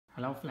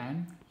Hello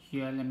friend,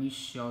 here let me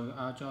show you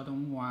our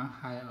Jordan 1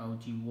 High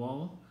OG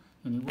Wall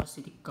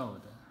University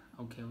Gold.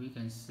 Okay, we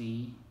can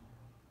see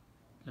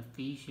the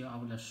feature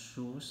of the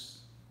shoes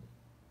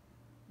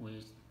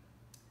with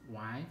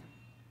white,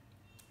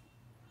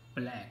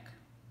 black,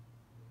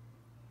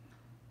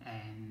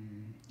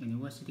 and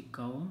University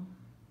Gold,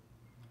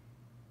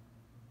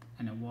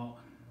 and the wall.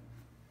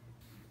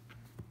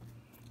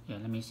 Yeah,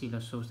 let me see the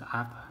shoes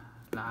up.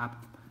 The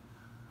up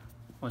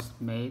was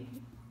made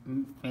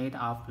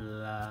of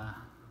the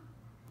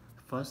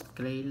first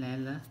clay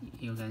leather.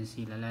 You can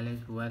see the leather is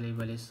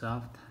very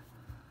soft,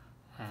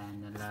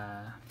 and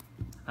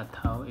the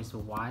toe is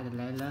white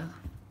leather,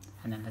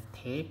 and then the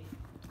tape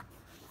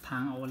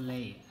tongue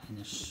overlay, and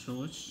the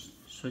swoosh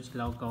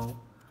logo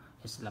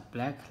is the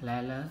black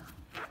leather,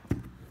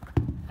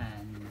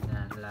 and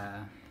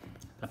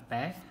the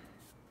back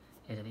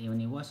is the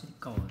University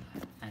Gold,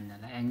 and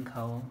the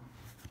ankle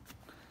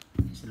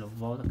is the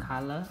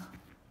watercolor.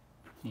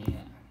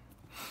 Yeah,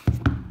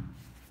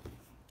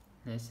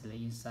 that's the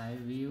inside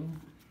view,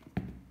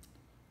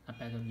 a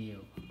better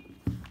view.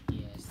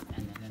 Yes,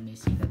 and then let me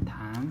see the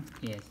tongue.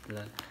 Yes,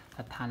 the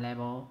tongue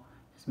label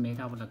is made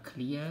of the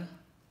clear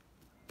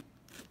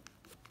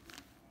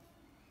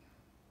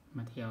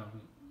material.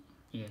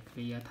 Yeah,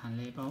 clear tongue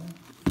label.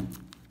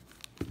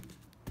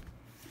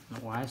 The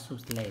white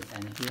shoes lace,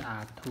 and here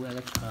are two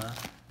extra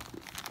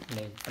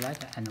lace,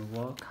 black and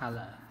wool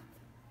color.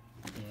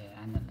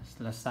 Yeah, and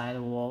the side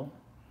wall.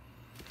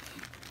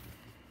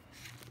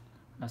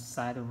 The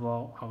side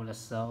wall of the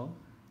sole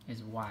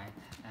is white,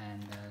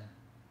 and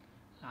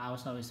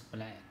also is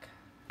black.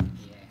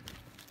 Yeah.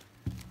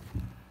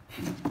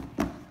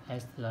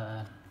 As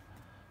the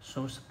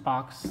shoes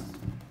box,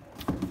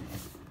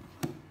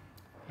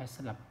 as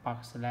the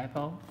box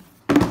label.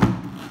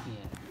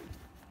 Yeah.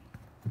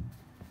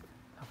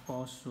 The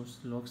four shoes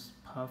looks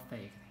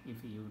perfect.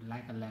 If you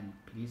like them,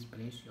 please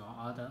place your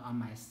order on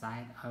my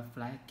site,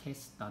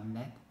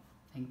 ivory.net.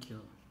 Thank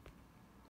you.